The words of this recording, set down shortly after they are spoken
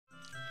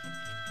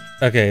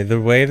Okay, the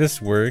way this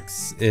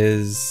works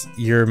is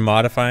you're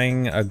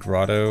modifying a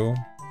grotto.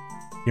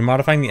 You're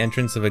modifying the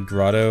entrance of a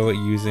grotto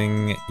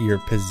using your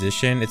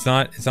position. It's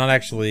not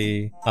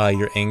actually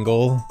your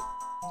angle.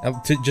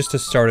 Just to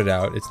start it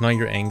out, it's not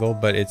your angle,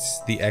 but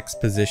it's the X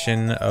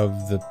position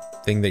of the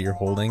thing that you're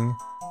holding,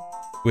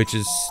 which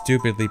is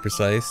stupidly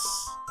precise.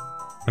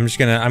 I'm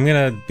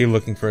gonna be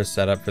looking for a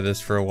setup for this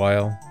for a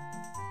while,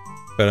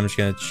 but I'm just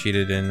gonna cheat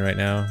it in right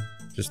now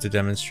just to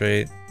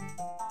demonstrate.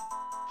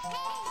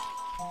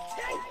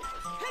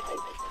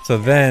 So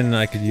then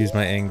I could use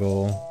my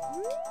angle,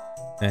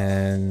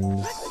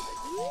 and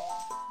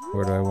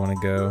where do I want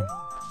to go?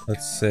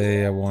 Let's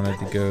say I wanted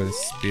to go to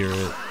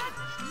Spirit.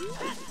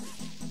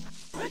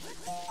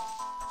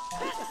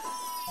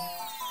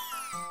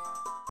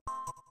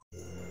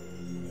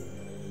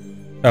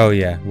 Oh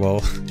yeah,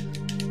 well,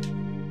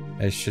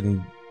 I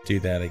shouldn't do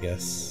that, I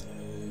guess.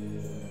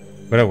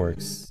 But it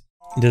works.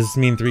 Does this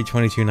mean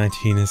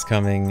 322.19 is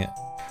coming?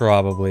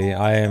 Probably.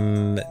 I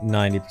am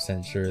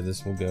 90% sure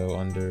this will go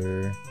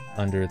under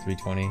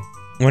 320.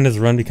 When does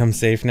run become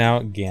safe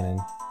now?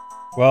 Ganon.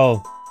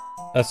 Well,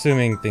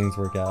 assuming things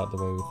work out the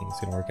way we think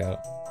it's gonna work out.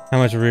 How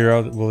much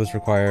reroll will this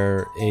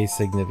require? A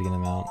significant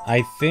amount.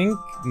 I think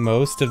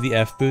most of the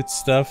F-Boots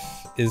stuff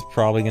is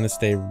probably gonna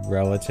stay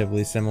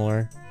relatively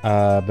similar.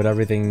 But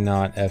everything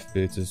not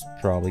F-Boots is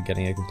probably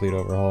getting a complete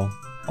overhaul.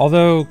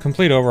 Although,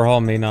 complete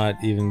overhaul may not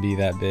even be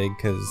that big,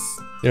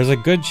 because there's a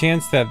good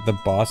chance that the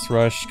boss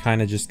rush kind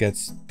of just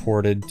gets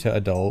ported to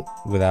adult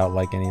without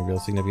like any real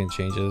significant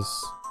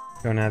changes.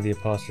 Don't have the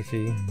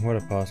apostrophe. What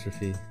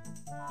apostrophe?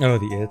 Oh,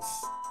 the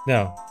it's.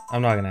 No,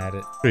 I'm not gonna add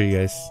it. Screw you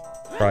guys.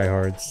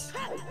 Tryhards.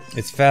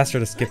 It's faster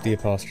to skip the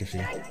apostrophe.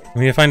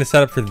 We need to find a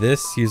setup for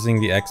this using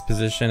the X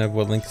position of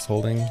what Link is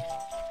holding.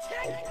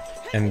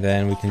 And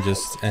then we can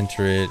just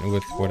enter it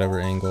with whatever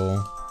angle.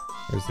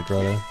 Where's the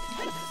grotto?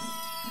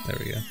 There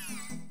we go.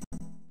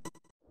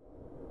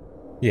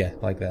 Yeah,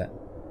 like that.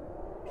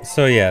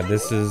 So yeah,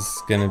 this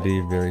is gonna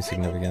be very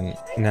significant.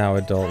 Now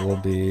adult will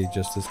be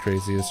just as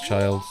crazy as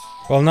child.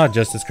 Well, not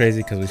just as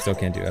crazy because we still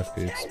can't do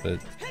F-Boots, but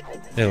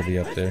it'll be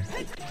up there.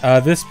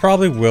 This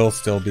probably will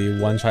still be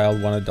one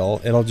child, one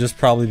adult. It'll just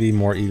probably be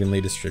more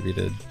evenly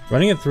distributed.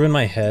 Running it through in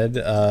my head,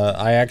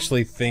 I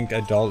actually think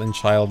adult and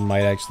child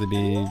might actually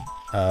be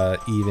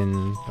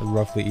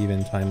roughly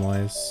even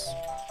time-wise.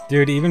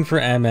 Dude, even for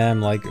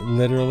MM, like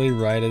literally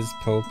right as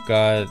Pope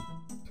got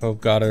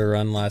a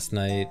run last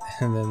night,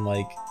 and then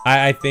like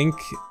I think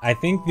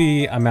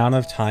the amount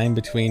of time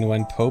between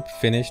when Pope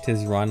finished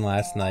his run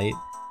last night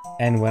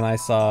and when I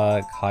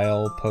saw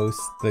Kyle post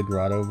the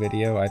grotto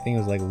video, I think it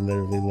was like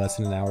literally less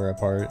than an hour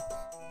apart.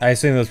 I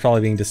assume it was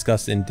probably being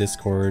discussed in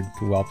Discord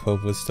while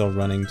Pope was still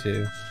running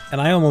too.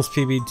 And I almost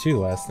PB'd too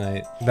last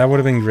night. That would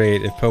have been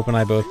great if Pope and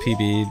I both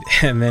PB'd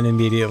and then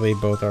immediately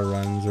both our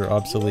runs are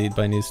obsolete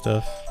by new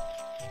stuff.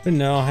 But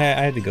no, I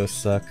had to go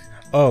suck.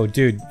 Oh,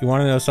 dude, you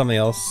want to know something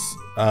else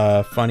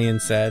funny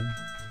and sad?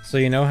 So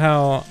you know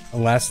how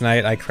last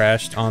night I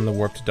crashed on the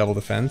Warp to Double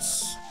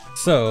Defense?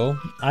 So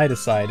I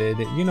decided,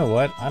 you know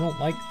what, I don't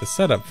like the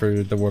setup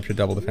for the Warp to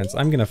Double Defense.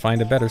 I'm gonna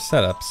find a better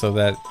setup so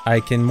that I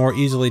can more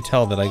easily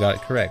tell that I got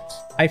it correct.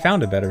 I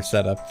found a better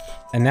setup,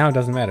 and now it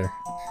doesn't matter.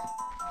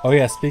 Oh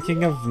yeah,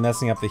 speaking of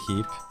messing up the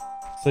heap,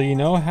 so you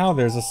know how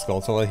there's a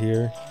Skulltula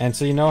here? And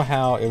so you know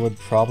how it would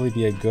probably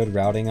be a good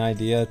routing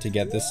idea to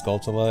get this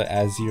Skulltula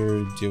as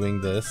you're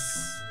doing this?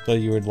 So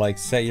you would like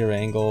set your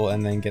angle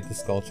and then get the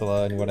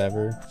Skulltula and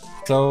whatever.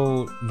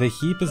 So the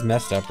heap is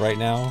messed up right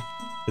now.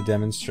 To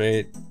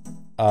demonstrate,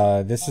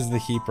 this is the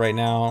heap right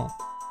now.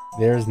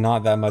 There's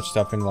not that much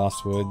stuff in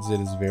Lost Woods. It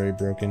is very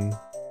broken.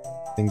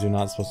 Things are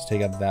not supposed to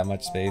take up that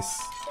much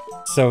space.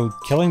 So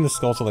killing the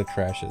Skulltula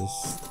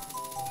crashes.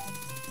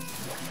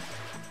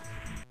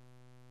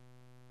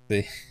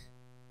 See?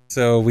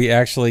 So we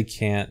actually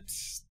can't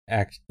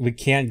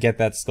get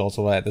that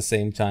Skulltula at the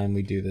same time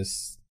we do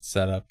this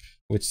setup,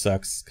 which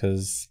sucks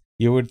because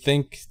you would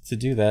think to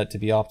do that to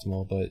be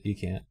optimal, but you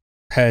can't.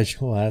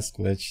 Casual ass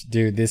glitch.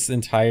 Dude, this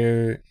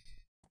entire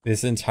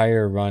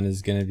run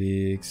is gonna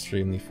be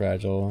extremely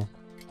fragile.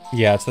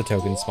 Yeah, it's the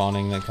token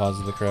spawning that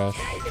causes the crash.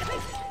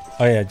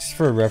 Oh yeah, just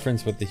for a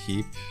reference with the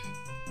heap.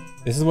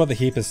 This is what the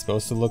heap is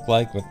supposed to look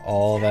like with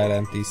all that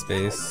empty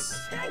space.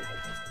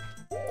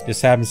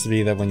 Just happens to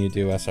be that when you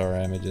do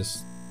SRM, it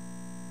just...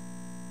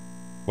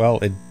 well,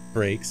 it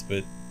breaks,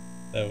 but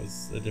that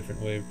was a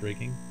different way of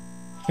breaking.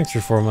 Thanks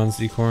for 4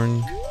 months,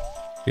 Ecorn.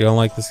 You don't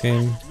like this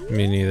game?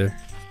 Me neither.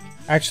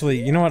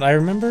 Actually, you know what? I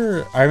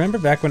remember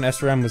back when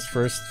SRM was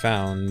first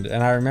found,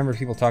 and I remember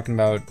people talking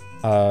about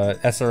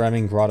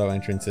SRMing grotto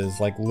entrances,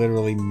 like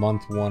literally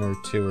month 1 or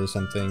 2 or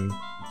something.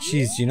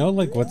 Jeez, you know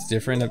like what's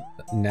different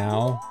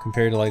now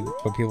compared to like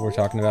what people were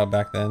talking about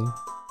back then?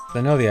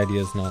 I know the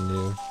idea is not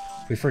new.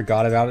 We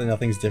forgot about it,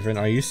 nothing's different.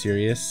 Are you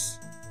serious?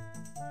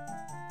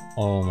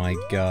 Oh my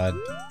god.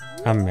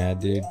 I'm mad,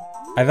 dude.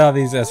 I thought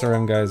these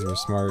SRM guys were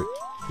smart.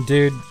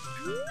 Dude,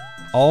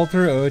 all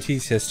through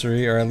OOT's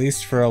history, or at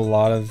least for a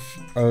lot of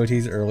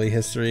OOT's early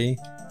history,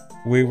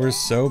 we were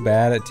so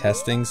bad at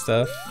testing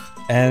stuff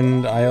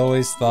And I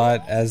always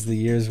thought as the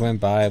years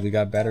went by, we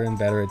got better and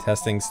better at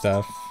testing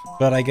stuff.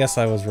 But I guess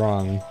I was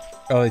wrong.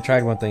 Oh, they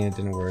tried one thing and it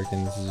didn't work,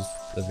 and this is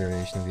just a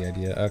variation of the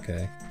idea.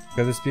 Okay.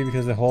 Could this be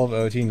because the whole of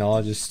OT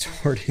knowledge is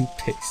stored in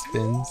paste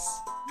bins?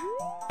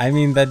 I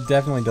mean, that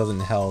definitely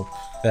doesn't help.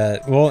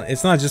 That, well,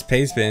 it's not just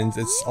paste bins,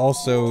 it's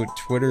also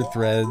Twitter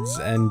threads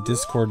and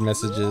Discord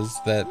messages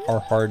that are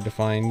hard to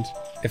find.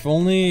 If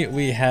only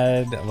we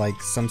had, like,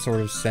 some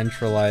sort of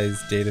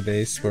centralized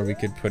database where we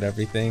could put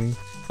everything,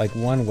 like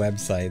one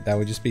website that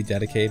would just be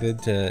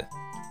dedicated to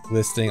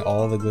listing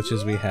all the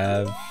glitches we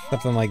have,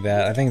 something like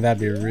that. I think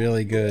that'd be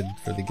really good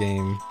for the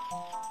game.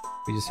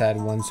 We just had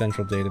one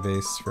central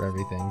database for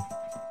everything.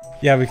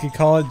 Yeah, we could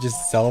call it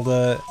just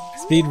Zelda,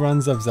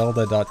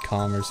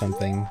 speedrunsofzelda.com or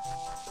something.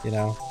 You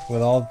know,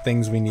 with all the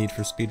things we need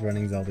for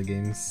speedrunning Zelda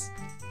games.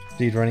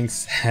 Speedrunning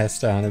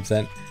Sesta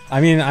 100%. I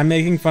mean, I'm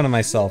making fun of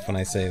myself when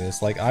I say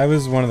this. Like, I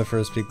was one of the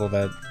first people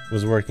that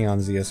was working on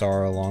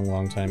ZSR a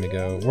long time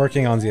ago.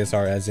 Working on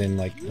ZSR as in,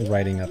 like,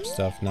 writing up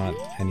stuff, not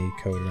any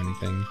code or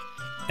anything.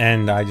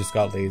 And I just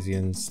got lazy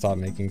and stopped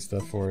making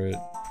stuff for it.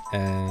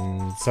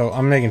 And so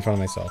I'm making fun of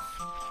myself.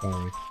 Don't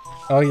worry.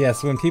 Oh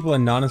yes, when people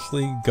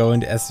anonymously go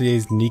into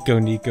SVA's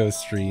Nico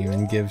stream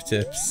and give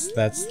tips,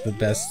 that's the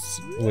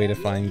best way to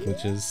find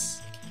glitches.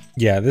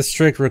 Yeah, this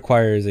trick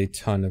requires a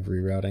ton of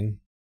rerouting.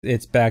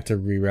 It's back to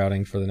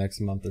rerouting for the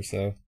next month or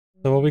so.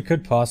 So what we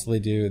could possibly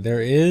do, there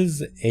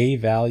is a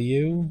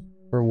value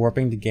for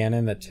warping to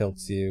Ganon that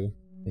tilts you.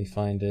 Let me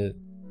find it.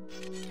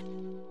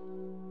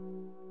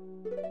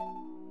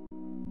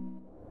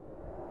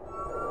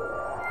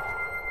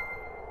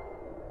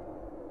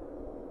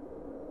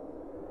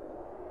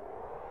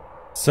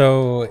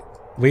 So,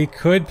 we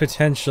could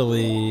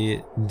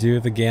potentially do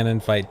the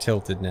Ganon fight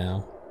tilted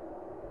now.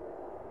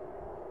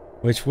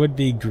 Which would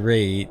be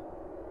great,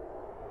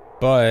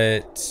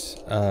 but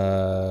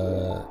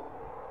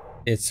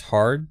it's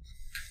hard.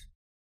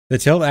 The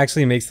tilt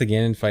actually makes the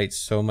Ganon fight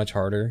so much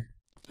harder.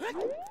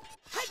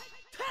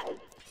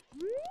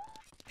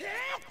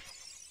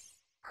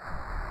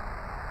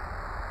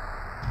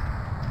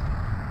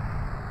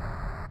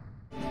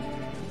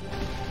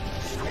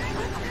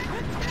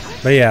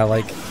 But yeah,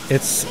 like,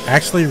 it's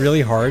actually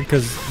really hard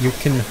because you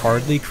can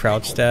hardly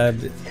crouch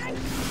stab.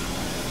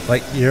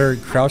 Like, your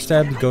crouch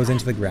stab goes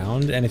into the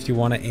ground, and if you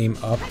want to aim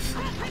up,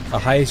 the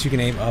highest you can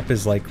aim up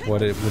is like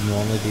what it would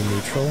normally be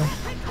neutral.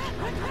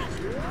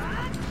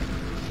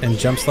 And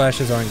jump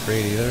slashes aren't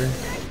great either.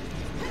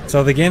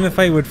 So the Ganon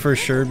fight would for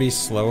sure be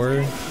slower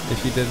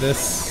if you did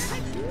this.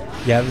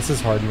 Yeah, this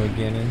is hard mode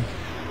Ganon.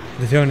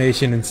 The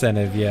donation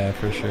incentive, yeah,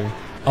 for sure.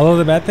 Although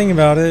the bad thing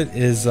about it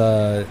is,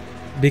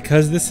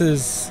 because this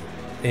is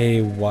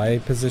a Y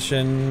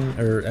position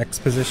or X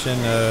position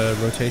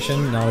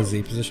rotation, not a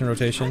Z position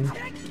rotation,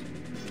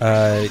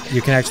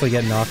 you can actually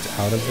get knocked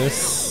out of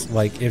this.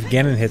 Like, if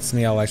Ganon hits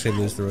me, I'll actually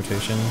lose the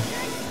rotation.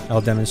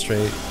 I'll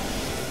demonstrate.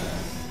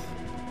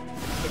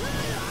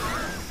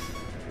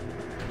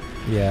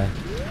 Yeah.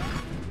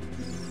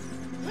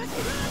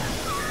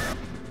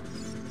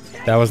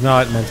 That was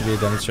not meant to be a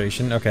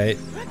demonstration. Okay,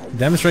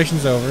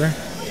 demonstration's over.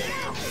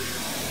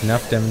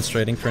 Enough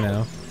demonstrating for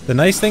now. The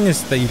nice thing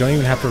is that you don't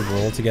even have to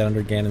roll to get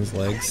under Ganon's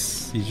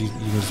legs. You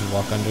can just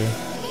walk under.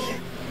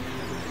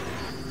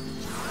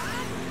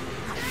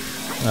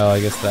 Oh,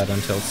 I guess that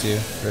untilts you.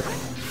 Rip.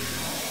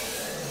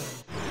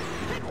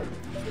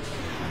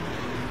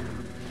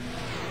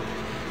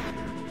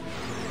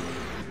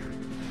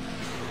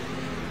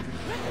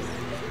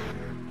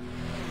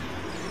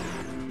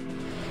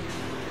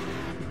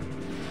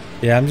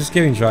 Yeah, I'm just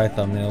giving dry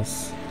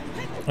thumbnails.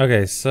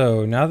 Okay,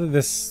 so now that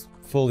this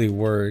fully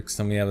works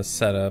and we have a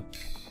setup,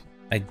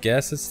 I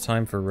guess it's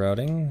time for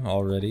routing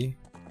already.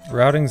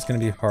 Routing's gonna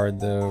be hard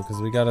though,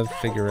 because we gotta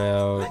figure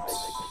out...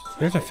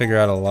 We have to figure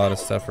out a lot of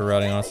stuff for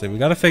routing, honestly. We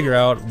gotta figure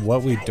out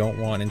what we don't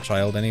want in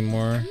child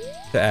anymore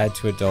to add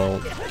to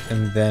adult,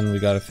 and then we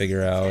gotta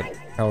figure out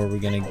how are we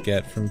gonna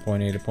get from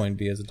point A to point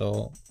B as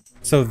adult.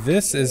 So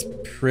this is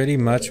pretty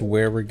much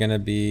where we're gonna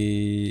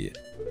be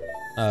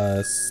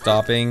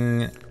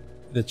stopping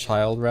the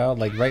child route.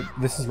 Like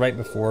this is right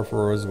before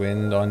Furo's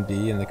Wind on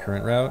B in the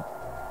current route.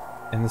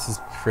 And this is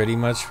pretty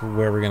much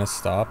where we're gonna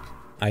stop.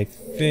 I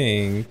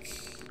think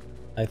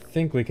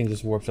we can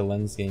just warp to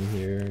Lens Game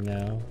here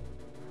now.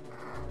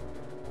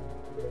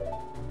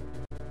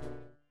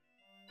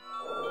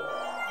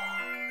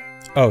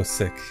 Oh,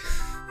 sick.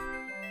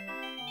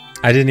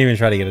 I didn't even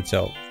try to get a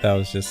tilt. That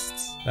was just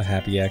a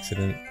happy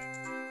accident.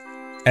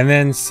 And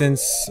then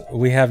since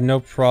we have no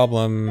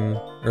problem...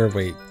 Or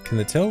wait, can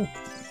the tilt?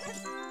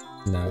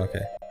 No,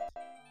 okay.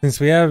 Since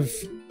we have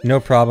no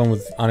problem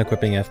with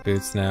unequipping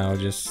F-boots now,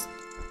 just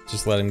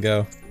let him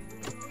go.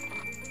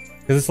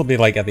 Because this will be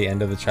like at the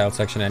end of the child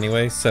section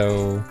anyway,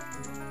 so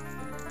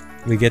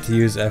we get to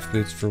use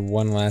F-boots for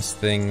one last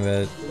thing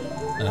that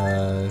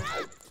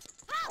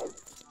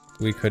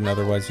we couldn't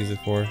otherwise use it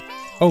for.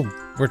 Oh,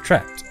 we're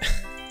trapped.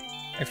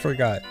 I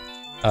forgot.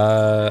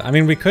 I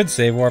mean, we could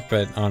save warp,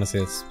 but honestly,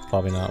 it's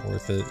probably not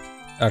worth it.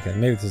 Okay,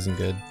 maybe this isn't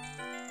good.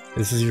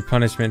 This is your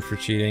punishment for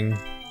cheating.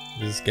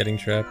 This is getting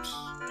trapped.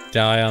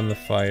 die on the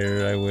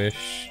fire, I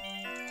wish.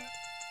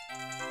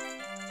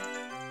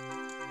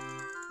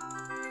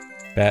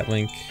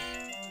 Batlink.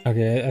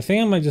 Okay, I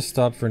think I might just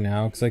stop for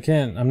now, because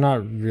I'm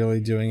not really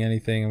doing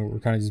anything, we're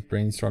kind of just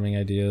brainstorming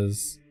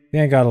ideas. I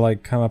think I gotta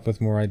like come up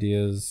with more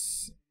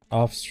ideas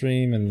off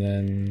stream, and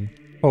then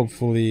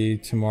hopefully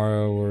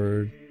tomorrow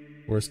or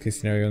worst case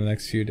scenario in the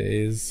next few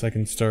days I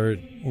can start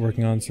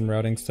working on some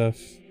routing stuff.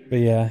 But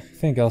yeah, I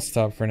think I'll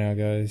stop for now,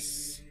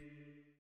 guys.